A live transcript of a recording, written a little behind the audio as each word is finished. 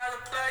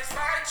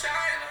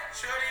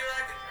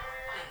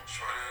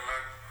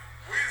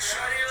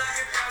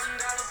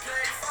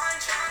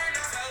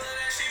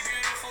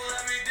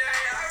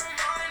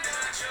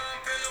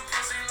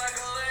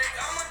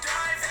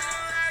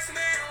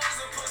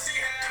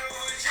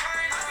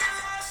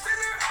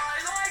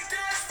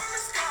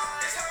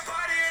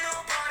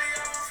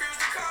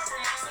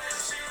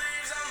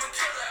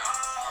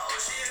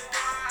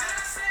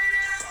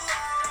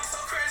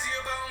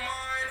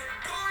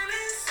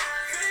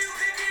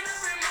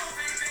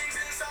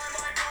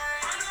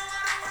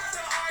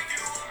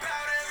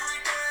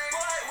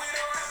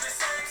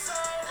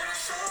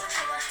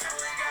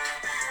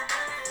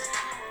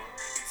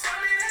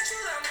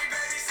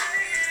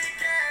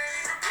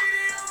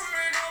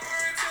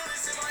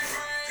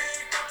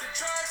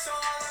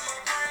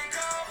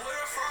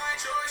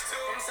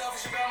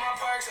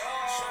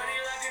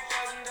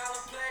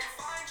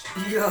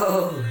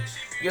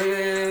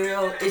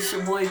Yo, it's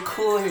your boy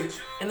Coy,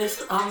 and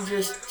I'm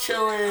just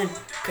chilling,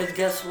 cause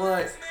guess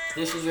what?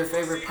 This is your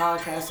favorite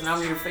podcast, and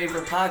I'm your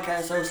favorite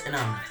podcast host, and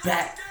I'm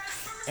back,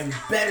 and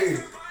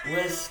better.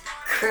 What's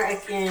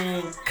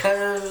cracking,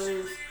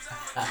 cuz?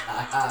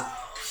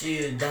 She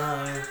is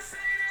done.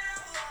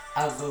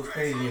 I'll go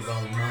crazy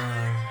about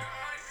mine.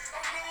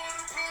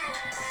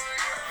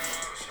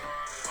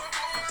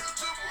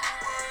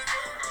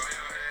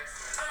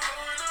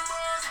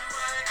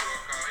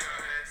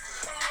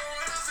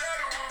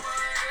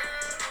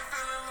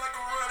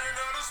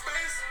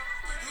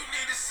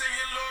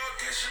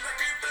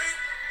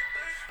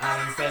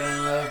 I'm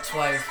feeling love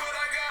twice.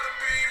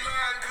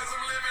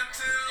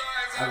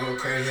 I go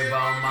crazy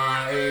about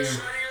my age.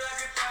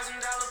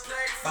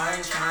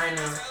 Fine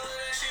China.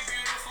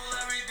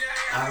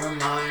 I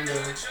remind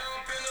her.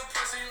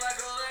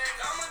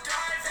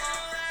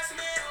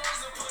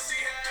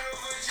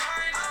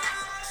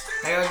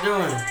 How y'all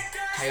doing?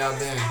 How y'all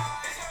been?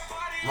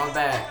 My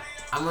bad.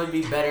 I'm gonna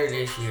be better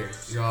this year,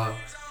 y'all.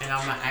 And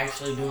I'm gonna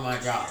actually do my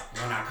job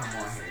when I come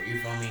on here.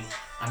 You feel me?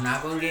 I'm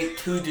not gonna get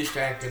too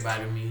distracted by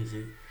the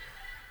music.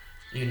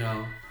 You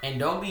know, and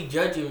don't be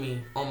judging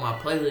me on my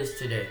playlist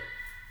today,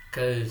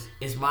 cause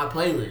it's my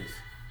playlist,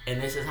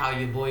 and this is how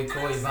your boy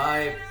Coy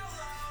vibe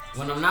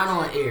when I'm not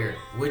on air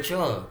with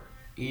y'all.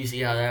 You see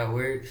how that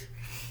works?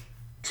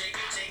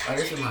 Oh,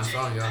 this is my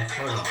song, y'all.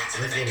 Hold on,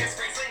 let's get it.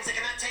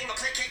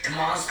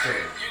 Monster.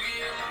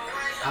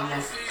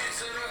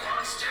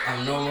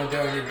 I'm normal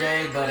during the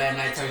day, but at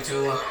night turn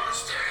to a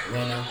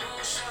winner.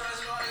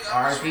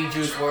 R.I.P.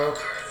 Juice WRLD.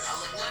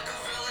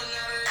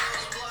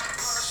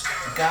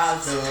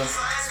 Godzilla,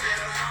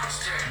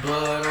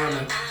 blood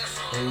on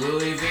the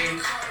Louis V,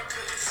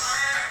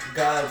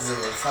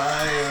 Godzilla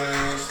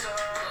fire.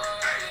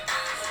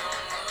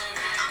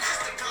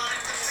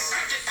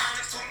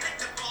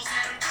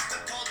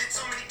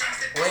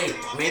 Wait,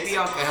 maybe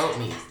y'all can help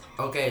me.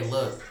 Okay,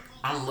 look,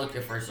 I'm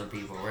looking for some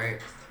people, right?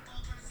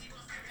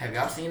 Have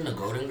y'all seen the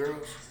Golden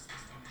Girls?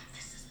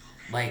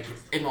 Like,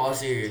 in all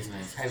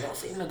seriousness, have y'all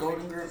seen the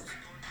Golden Girls?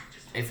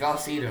 If y'all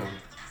see them,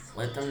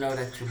 let them know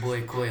that your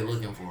boy Coy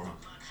looking for them.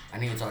 I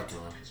need to talk to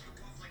them.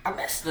 I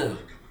miss them.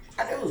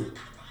 I do.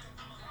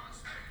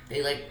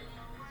 They like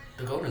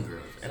the Golden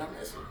Girls, and I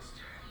miss them.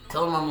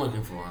 Tell them I'm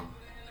looking for them.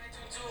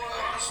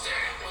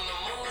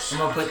 I'm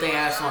gonna put their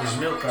ass on a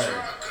milk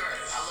carton.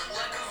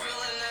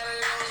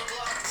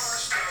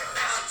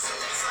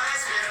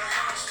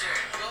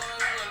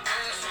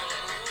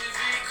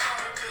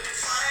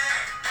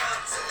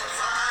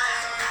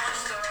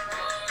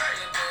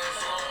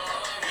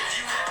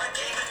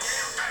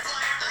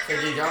 So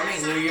did y'all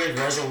make New Year's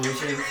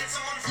resolutions?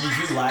 Did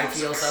you lie to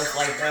yourself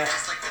like that?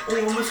 Oh,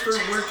 I'm gonna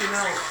start working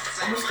out.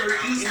 I'm gonna start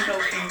eating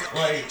healthy.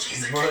 Like,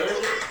 what?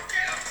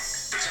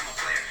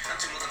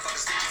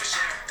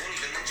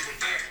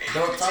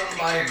 Don't talk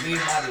about it, be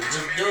about it.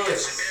 Just do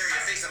it.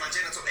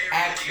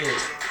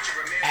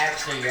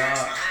 Action,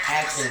 y'all.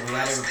 Action.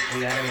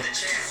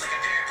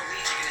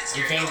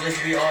 We can't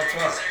just be all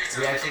talk.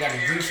 We actually gotta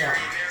do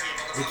something.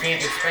 We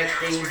can't expect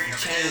things to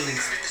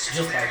change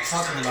just by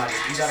talking about it.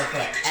 You gotta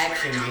put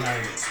action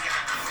behind it.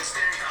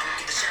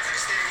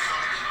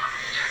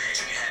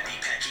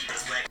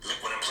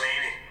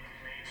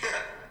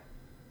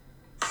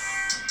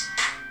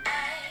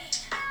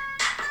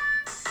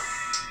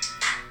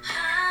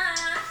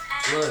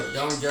 Look,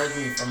 don't judge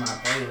me for my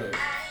playlist.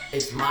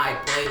 It's my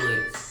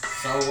playlist.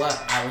 So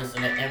what? I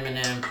listen to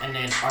Eminem and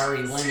then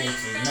Ari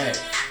Lennox is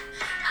next.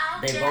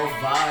 They both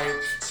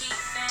vibes.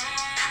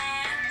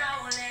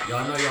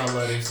 Y'all know y'all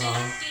love this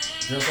song.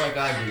 Just like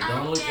I do.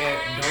 Don't look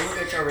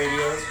at your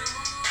radio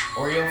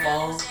or your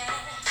phone.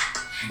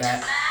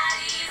 That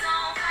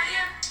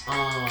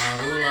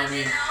Ooh Love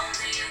Me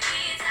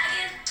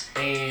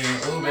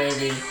and Ooh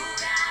Baby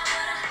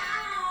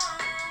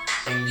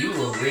and You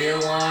a Real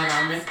One,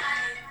 I mean.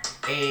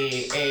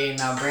 Hey,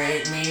 now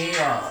break me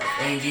off.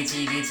 And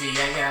GT,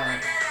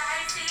 yeah.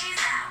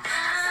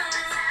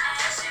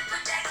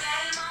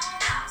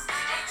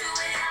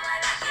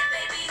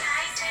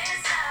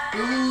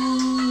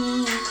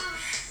 Ooh.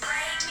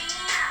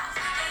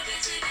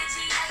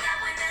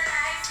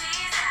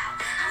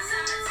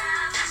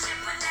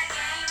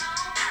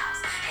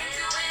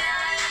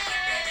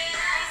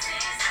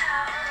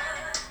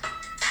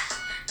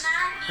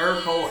 her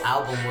whole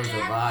album was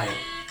a vibe.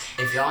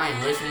 If y'all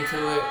ain't listening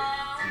to it,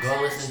 go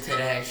listen to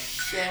that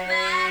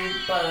shade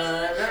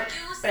butter,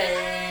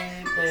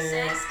 baby.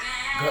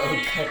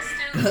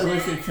 Go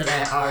listen to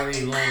that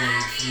Ari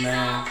Lennox,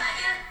 man.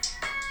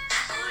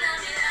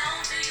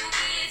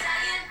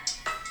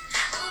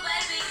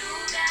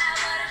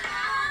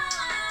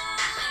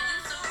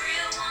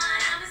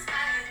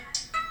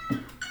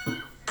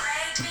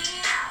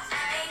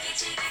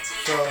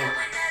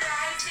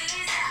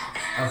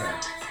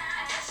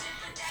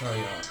 So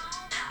y'all,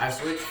 I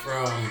switched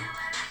from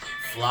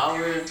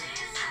flower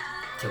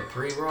to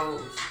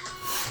pre-rolls.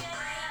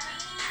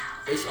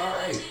 It's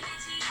alright.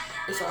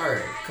 It's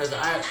alright. Cause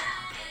I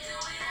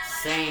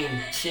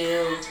saying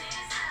chill,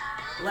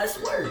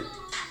 less work.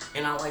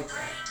 And I like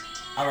that.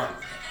 I like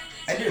that.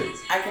 I do.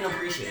 I can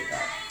appreciate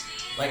that.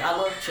 Like, I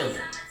love chilling.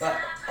 But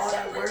all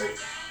that work,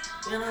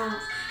 you know,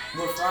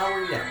 with flower,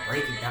 you gotta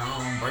break it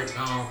down.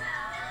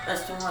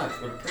 That's too much.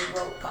 With a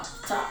pre-roll, pop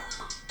the top.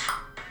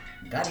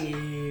 Got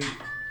it.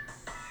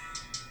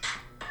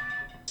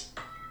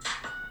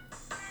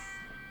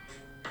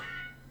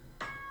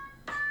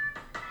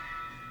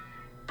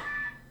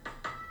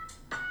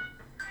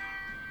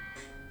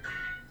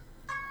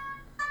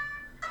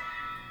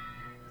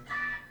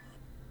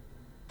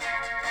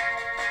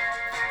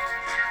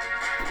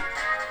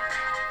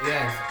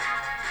 Yes,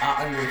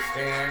 I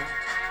understand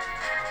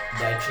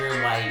that you're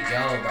like,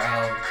 yo,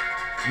 bro,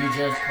 you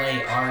just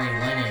played Ari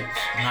Lennox,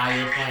 now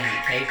you're playing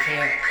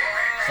K-Camp.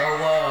 So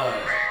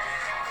what?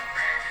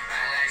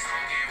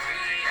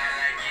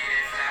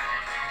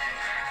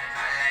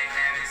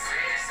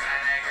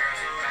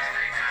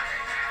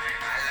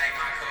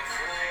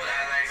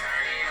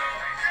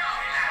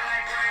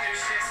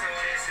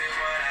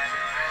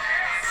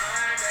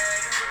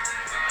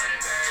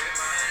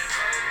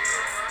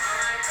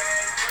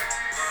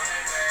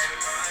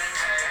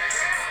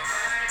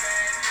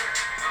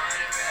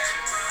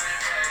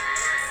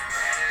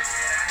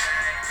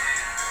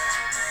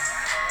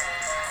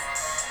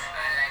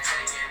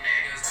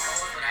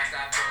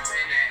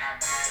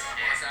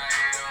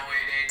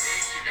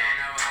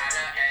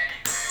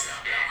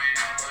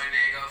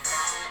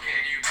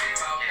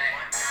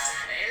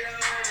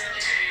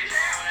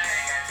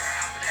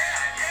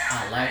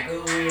 I like a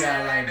weed,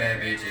 I like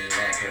bad bitches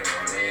that can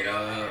roll it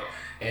up.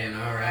 And a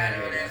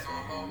rider that's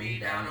gonna hold me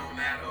down no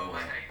matter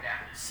what.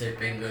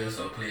 Sipping good,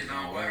 so please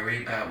don't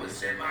worry about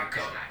what's in my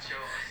cup.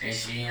 And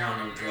she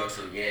on them drugs,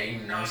 so yeah, you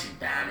know she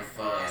down to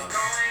fuck.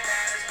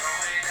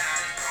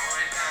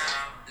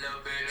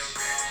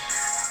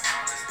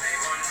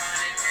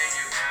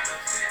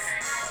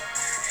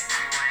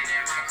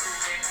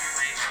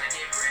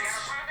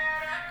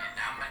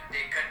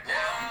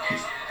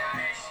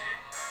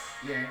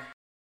 Yeah.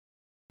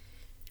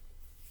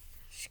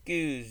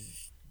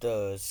 Excuse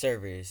the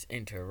service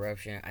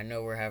interruption. I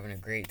know we're having a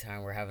great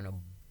time. We're having a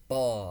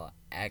ball,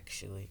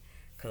 actually.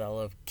 Because I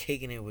love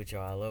kicking it with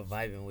y'all. I love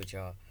vibing with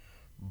y'all.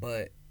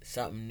 But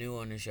something new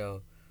on the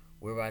show,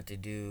 we're about to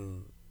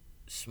do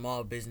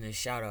small business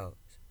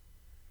shout-outs.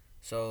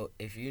 So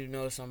if you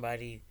know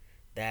somebody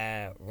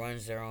that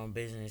runs their own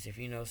business, if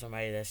you know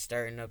somebody that's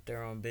starting up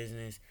their own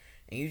business,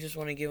 and you just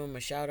want to give them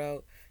a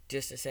shout-out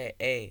just to say,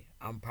 hey,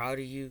 I'm proud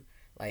of you.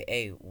 Like,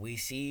 hey, we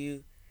see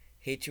you.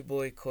 Hit your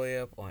boy Koi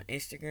up on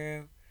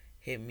Instagram.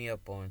 Hit me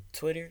up on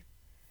Twitter,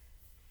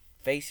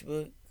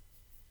 Facebook,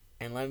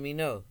 and let me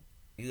know.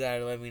 You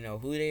gotta let me know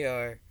who they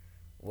are,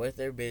 what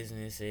their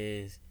business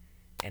is,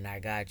 and I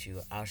got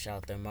you. I'll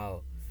shout them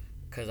out.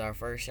 Because our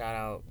first shout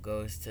out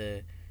goes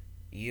to,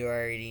 you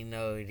already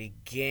know, the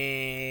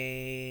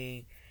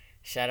gang.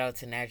 Shout out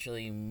to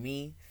Naturally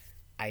Me.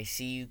 I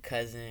see you,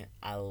 cousin.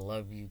 I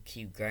love you.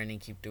 Keep grinding.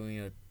 Keep doing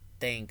your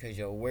thing because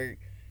your work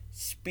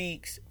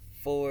speaks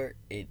for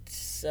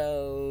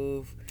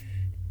itself.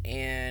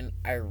 And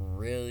I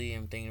really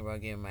am thinking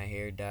about getting my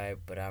hair dyed,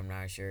 but I'm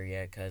not sure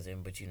yet,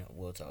 cousin. But, you know,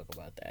 we'll talk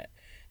about that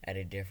at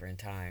a different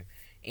time.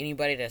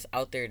 Anybody that's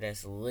out there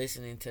that's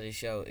listening to the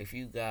show, if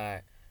you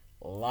got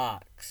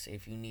locks,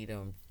 if you need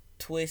them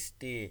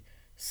twisted,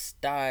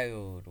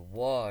 styled,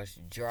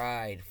 washed,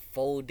 dried,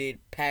 folded,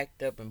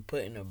 packed up, and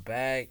put in a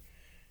bag,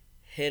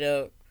 hit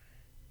up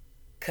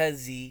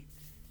Cuzzy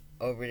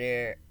over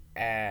there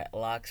at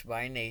Locks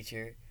by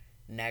Nature,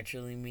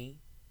 Naturally Me,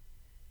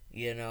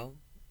 you know,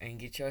 and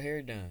get your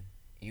hair done.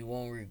 You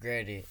won't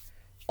regret it.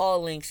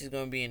 All links is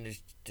going to be in the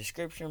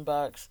description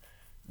box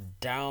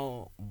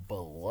down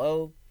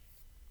below.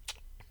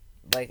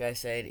 Like I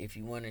said, if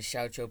you want to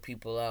shout your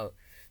people out,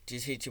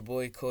 just hit your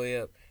boy Koi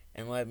up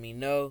and let me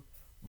know.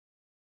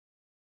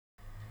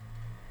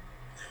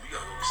 We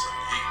gotta go get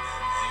something to eat,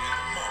 man. I ain't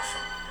get the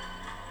motherfucker.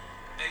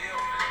 Hey, yo,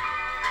 man.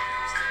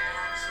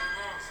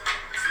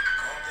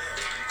 Calm down,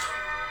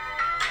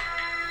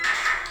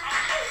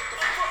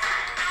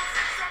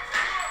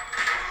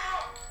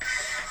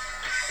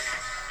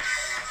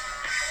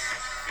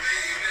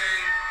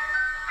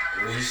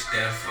 man. Wish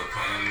death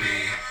upon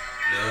me.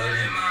 Blood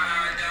in my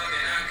eye, dog,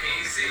 and I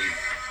can't see.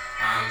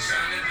 I'm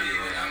trying to be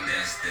what I'm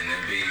destined to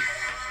be.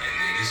 And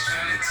niggas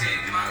trying to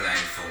take my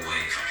life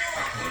away.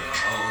 I put a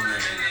hole in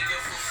a nigga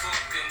for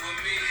fucking with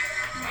me.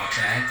 My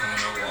back on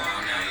the wall,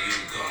 now you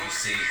gon'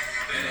 see.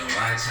 Better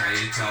watch how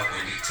you talk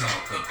when you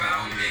talk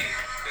about me.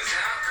 Cause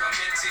I'll come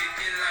and take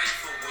your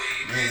life away.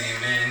 Many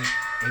men,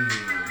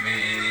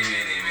 many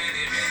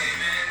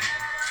men.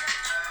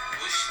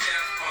 Wish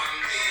death on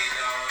me,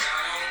 Lord. I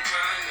don't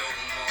cry no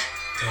more.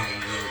 Don't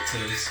look to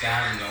the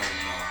sky no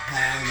more.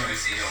 Have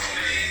mercy on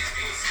me.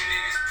 These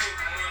niggas put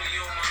money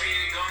on my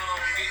head. Go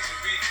on, get your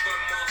beef, but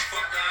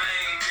motherfucker, I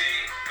ain't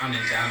dead. I'm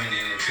the diamond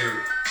in the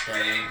dirt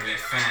that ain't been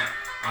found.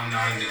 I'm the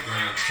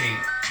underground king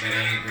that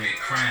ain't been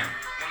crowned.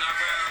 When I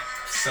rhyme,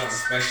 something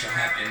special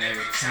happen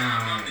every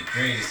time. I'm the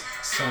greatest.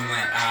 Some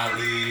like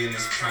Ali in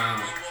his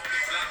prime.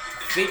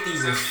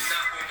 50 was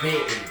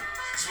spitting.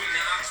 Swing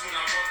the ox when I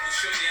rumble,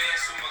 show your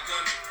ass with my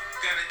gun.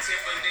 Got a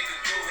temper, nigga,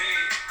 go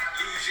ahead,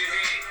 lose your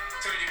head.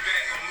 Turn your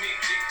back on me,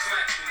 get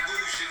clapped and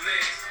lose your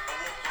legs. I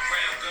walk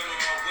around, gun on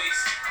my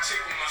waist,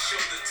 chip on my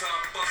shoulder,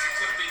 tongue bust a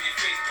clip in your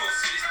face.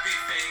 Posted this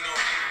beef ain't no.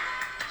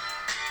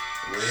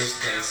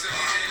 Wish that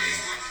somebody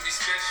wouldn't be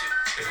special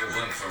if it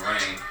wasn't for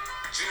rain.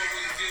 Joy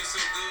wouldn't feel so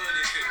good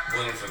if it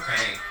wasn't for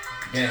pain.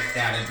 Death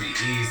gotta be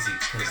easy,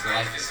 cause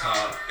life is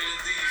hard. It'll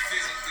leave you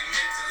physically,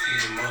 mentally,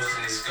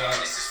 emotionally scarred.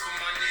 This is for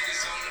my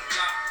niggas on the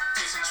block,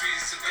 twisting trees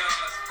and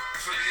cigars.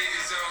 For the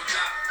niggas on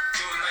lock,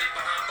 doing life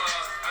behind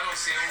bars. I don't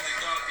say only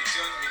God can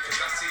judge me,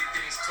 cause I see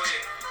things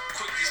clear.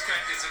 Quick, these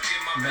crackers will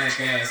give my back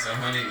ass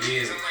 100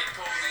 years. I'm like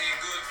Paulie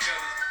and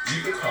Goodfellas. You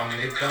can call me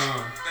the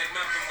thumb. Like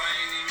Malcolm by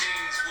any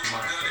means, with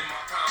my gun in my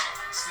palm.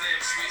 Slim,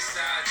 sweet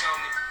sides on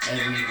me.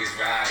 Them niggas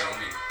ride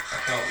on me. I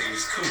thought we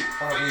was cool.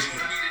 But you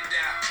want me to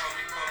die,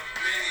 homie.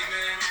 Many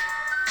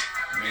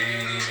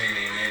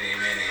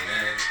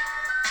men.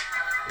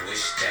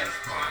 Wish death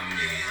upon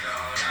me,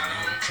 Lord. I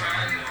don't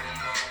cry no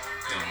more.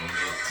 Don't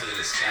look to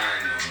the sky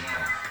no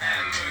more.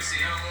 Have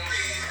mercy on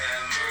me.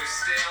 Have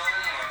mercy on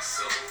my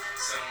soul.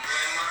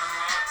 Somewhere my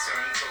heart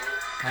turned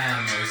cold.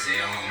 Have mercy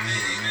on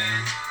many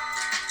men.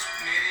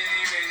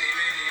 Many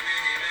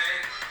men.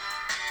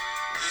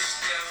 Wish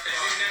death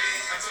upon me.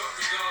 I talk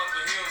to God,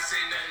 but he don't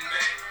say nothing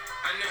back.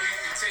 I know you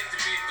can take the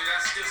beat, but I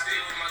still stay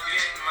with my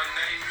gat and my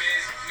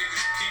nightmares.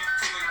 Niggas keep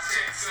pulling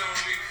checks on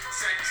me.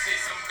 Psyche say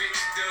some bitch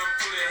done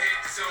put a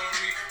hex on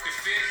me. The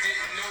feds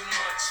didn't know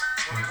much.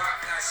 When Pop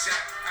got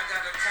shot, I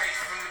got a kite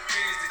from the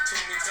pins that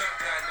told me Tuck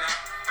got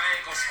knocked. I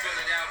ain't gon' spell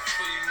it out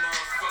for you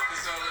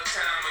motherfuckers all the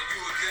time. Are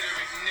you a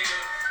literate nigga?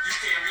 You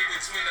can't read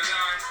between the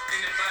lines. In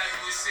the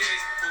Bible it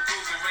says, what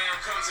goes around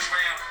comes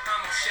around.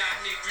 Mama shot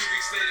me 3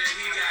 weeks later,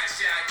 he got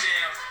shot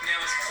down. Now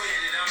it's clear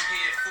that I'm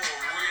here for a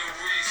real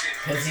reason.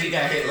 Cause he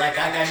got hit like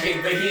I got hit,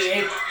 but he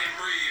ain't. Fucking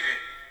breathing.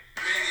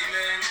 Many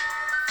men.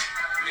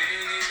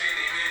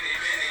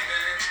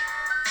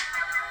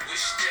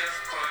 Wish death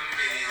upon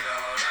me,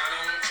 Lord. I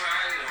don't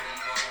cry no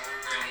more.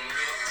 Don't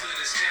look to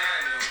the sky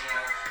no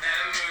more.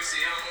 Have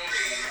mercy on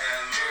me.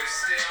 Have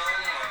mercy on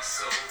my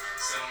soul.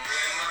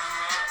 Somewhere my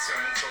heart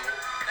turned cold.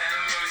 Have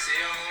mercy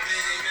on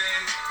many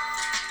men.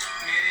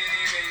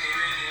 Many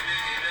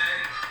men.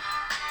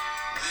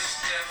 Wish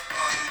death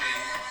upon me.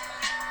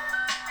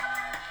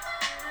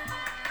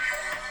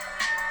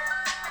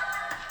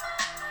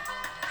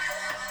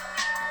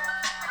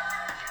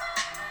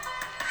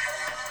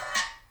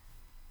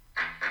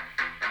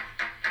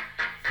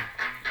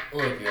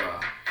 Look, y'all.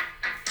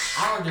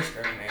 I don't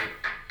discriminate.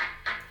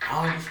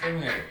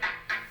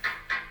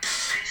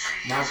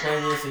 My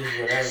playlist is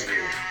whatever it is.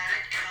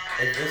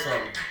 If it's a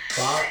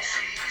bop,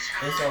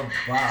 it's a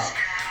bop.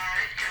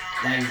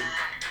 Like,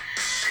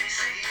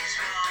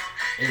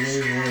 it is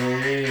what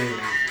it is.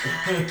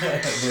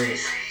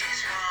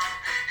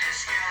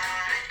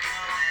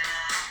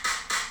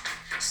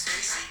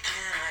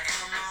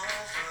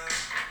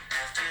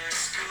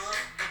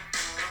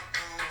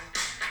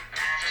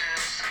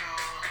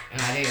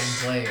 And I didn't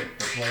play it.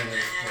 The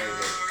playlist played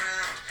it.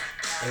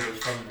 It was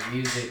from the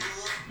music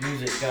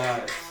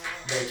gods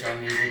that y'all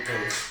needed to.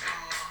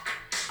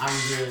 I'm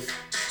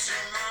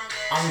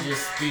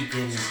just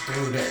speaking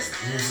through that.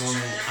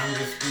 I'm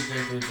just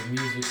speaking through the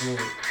musical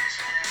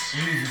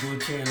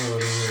channel of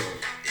the world.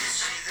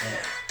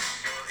 Yeah.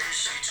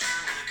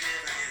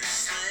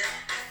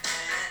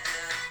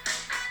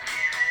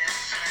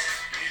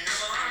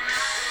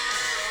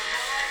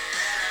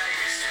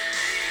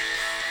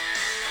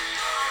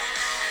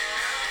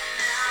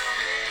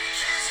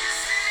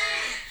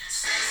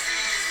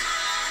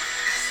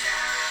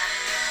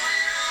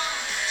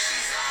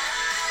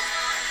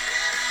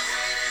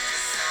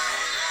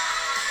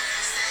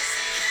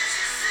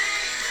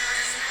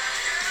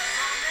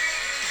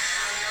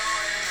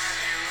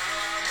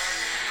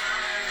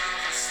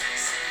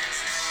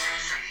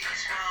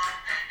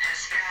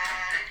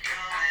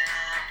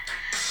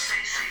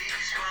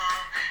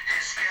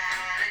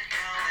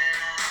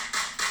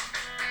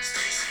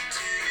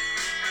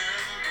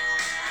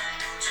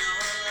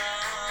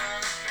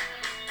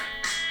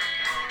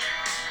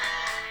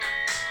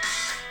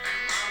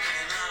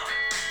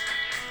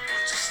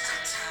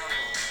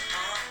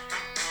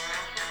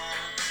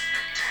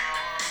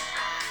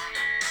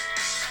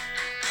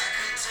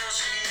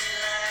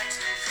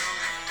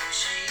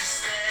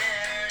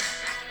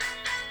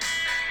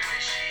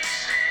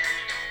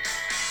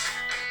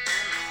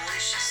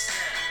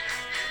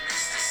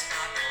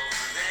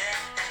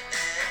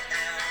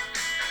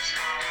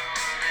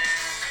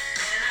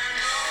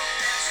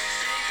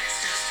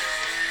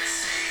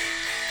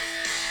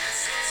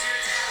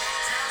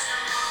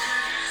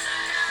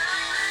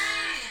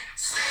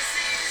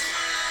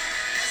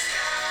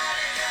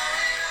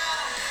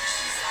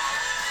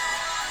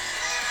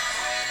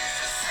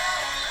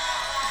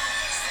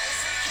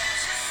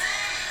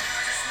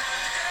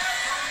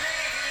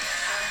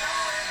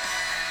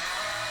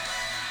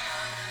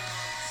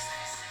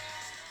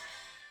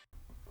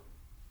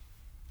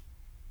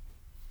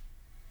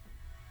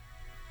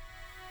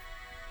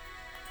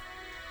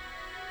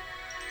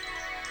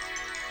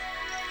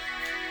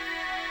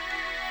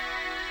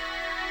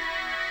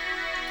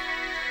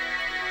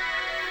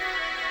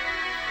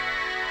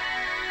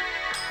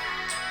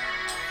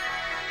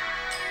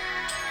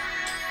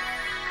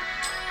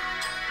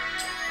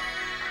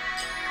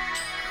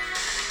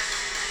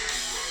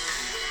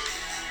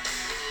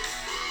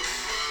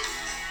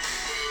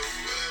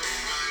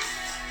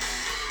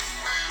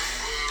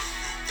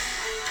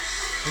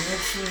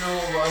 What you know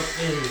about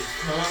this,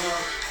 huh?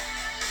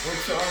 What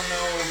y'all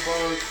know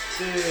about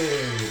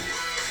this?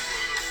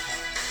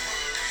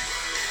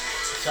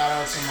 Shout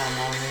out to my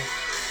mama.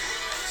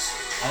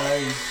 I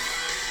love you.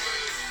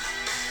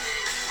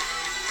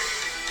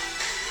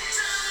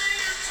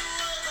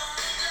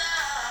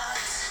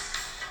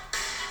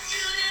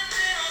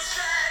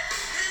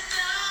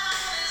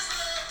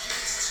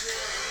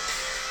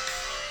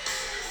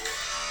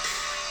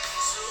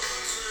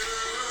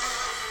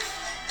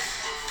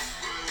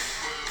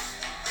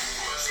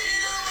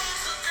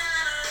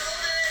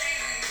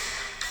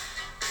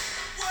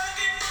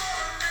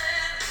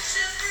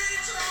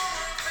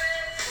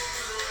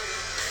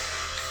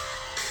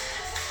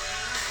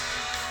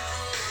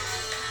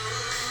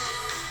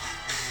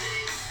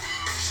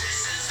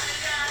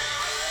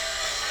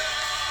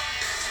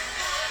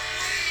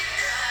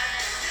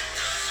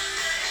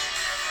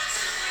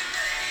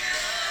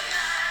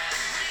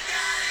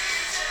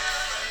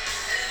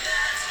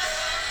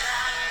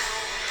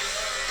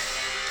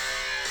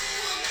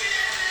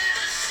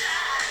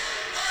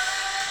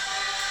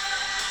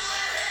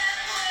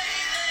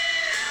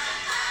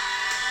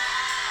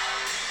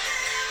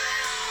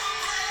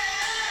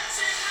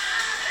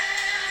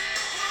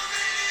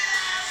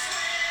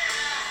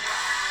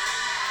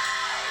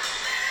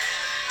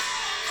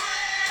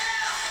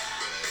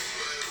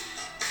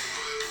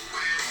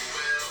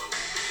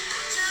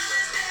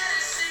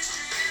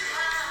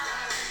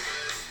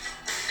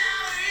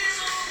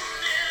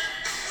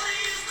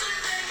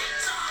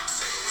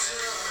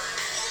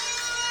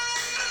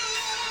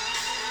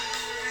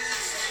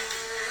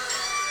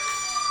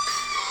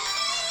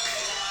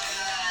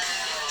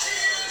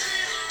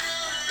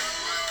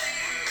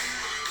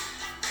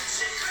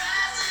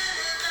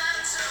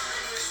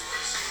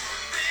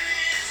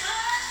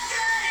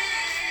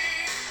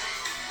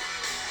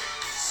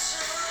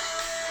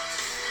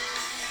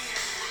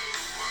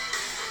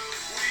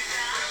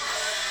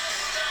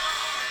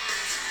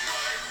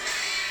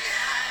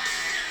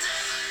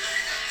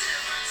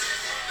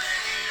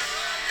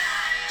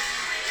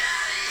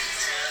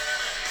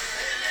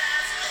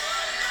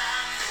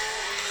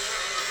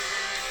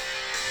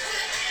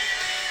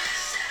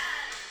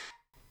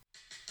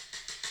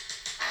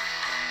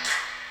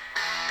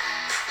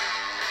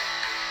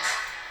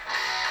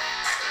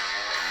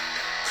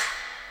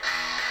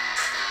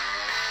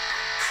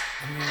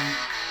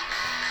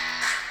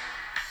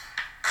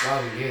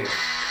 While we're here,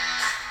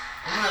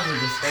 I might as well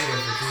just stay there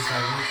for 2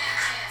 seconds.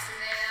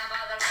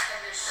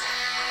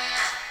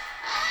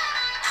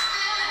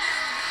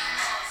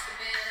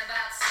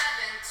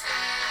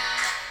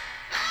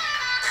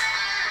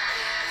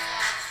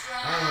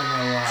 I don't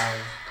know why.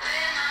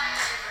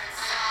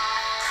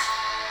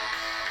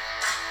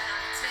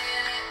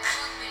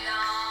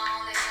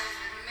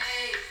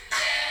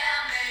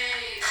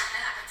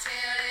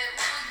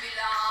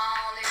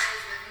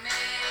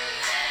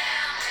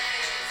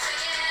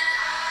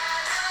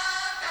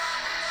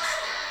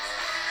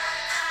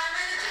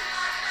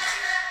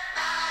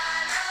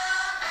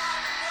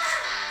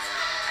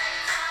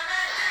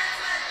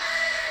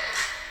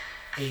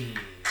 Hey,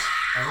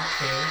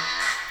 okay.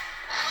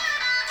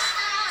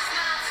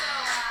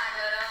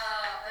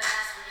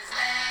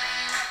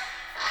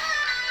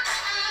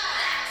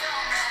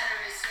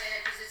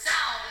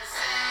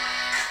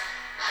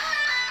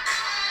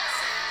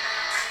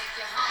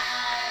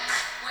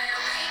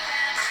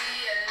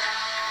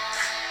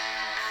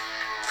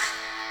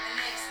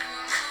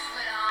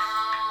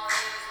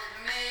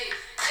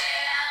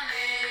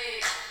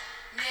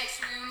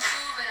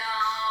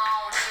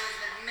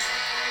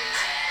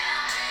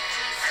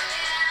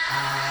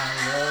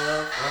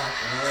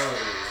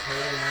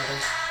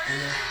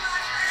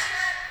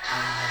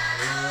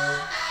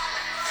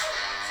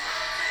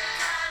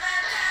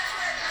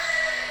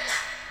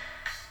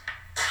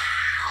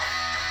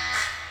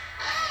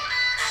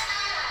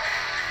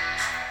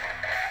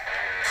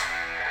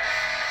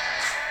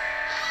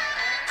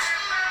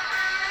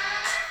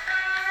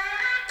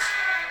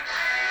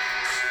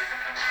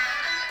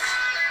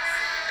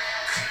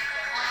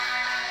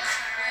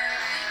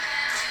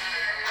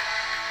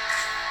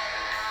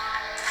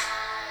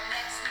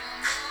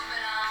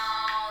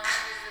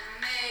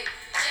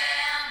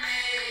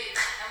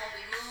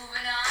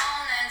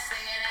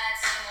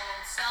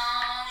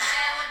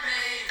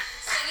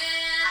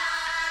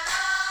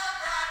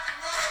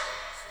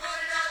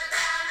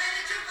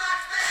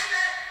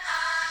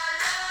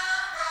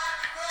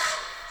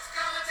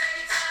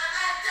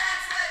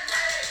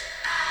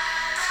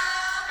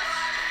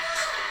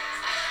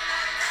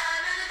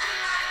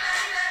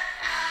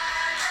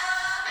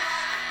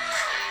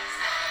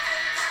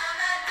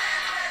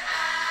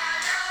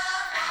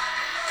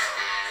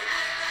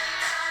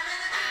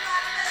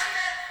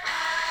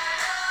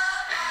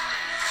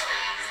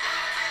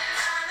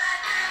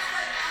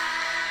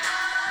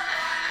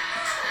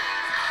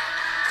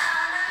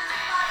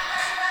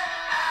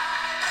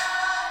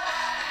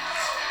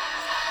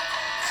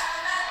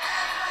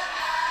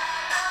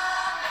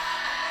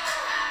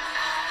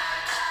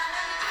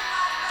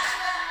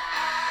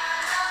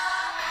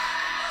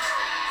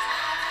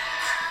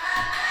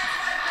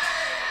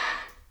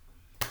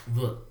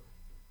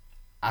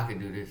 I could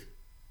do this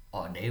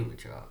all day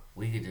with y'all.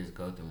 We could just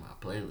go through my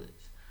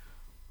playlist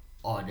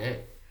all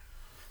day.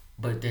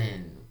 But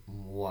then,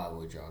 why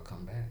would y'all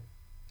come back?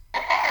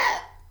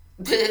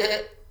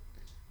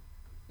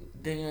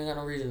 Then you ain't got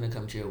no reason to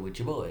come chill with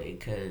your boy,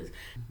 because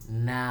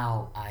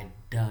now I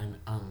done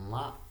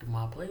unlocked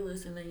my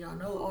playlist, and then y'all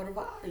know all the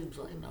vibes.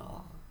 Like,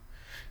 no,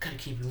 gotta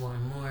keep you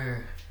wanting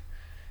more.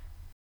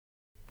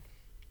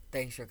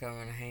 Thanks for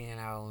coming and hanging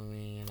out with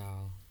me, you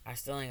know. I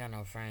still ain't got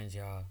no friends,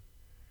 y'all.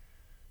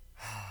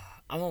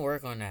 I'm gonna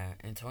work on that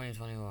in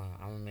 2021.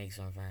 I'm gonna make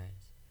some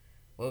friends.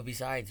 Well,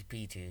 besides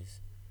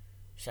Peaches.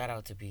 Shout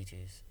out to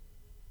Peaches.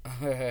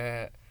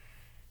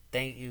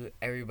 Thank you,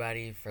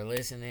 everybody, for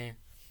listening.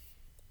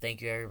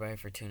 Thank you, everybody,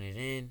 for tuning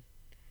in.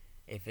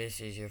 If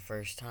this is your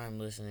first time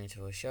listening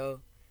to a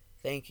show,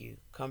 thank you.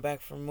 Come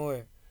back for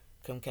more.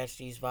 Come catch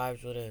these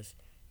vibes with us.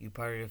 You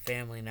part of the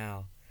family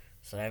now.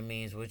 So that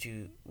means what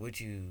you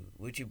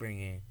bring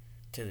in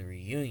to the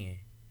reunion.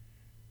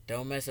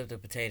 Don't mess up the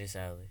potato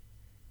salad.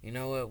 You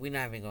know what? We're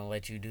not even going to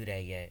let you do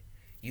that yet.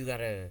 You got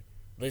to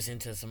listen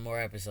to some more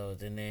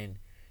episodes and then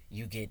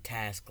you get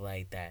tasked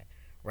like that.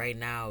 Right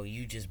now,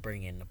 you just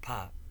bring in the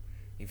pop.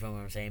 You feel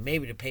what I'm saying?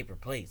 Maybe the paper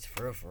plates,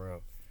 for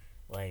real.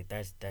 Like,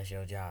 that's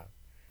your job.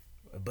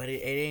 But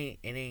it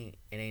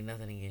ain't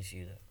nothing against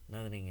you, though.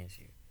 Nothing against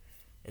you.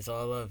 It's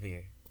all love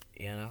here,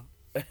 you know?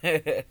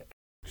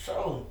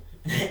 So,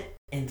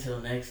 until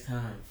next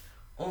time,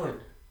 on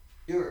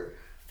your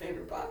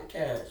favorite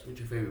podcast with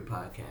your favorite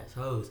podcast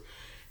host,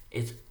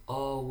 it's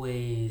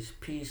always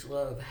peace,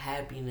 love,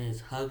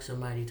 happiness. Hug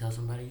somebody, tell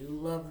somebody you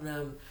love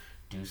them,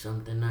 do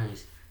something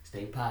nice,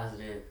 stay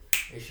positive.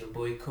 It's your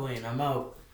boy Quinn. I'm out.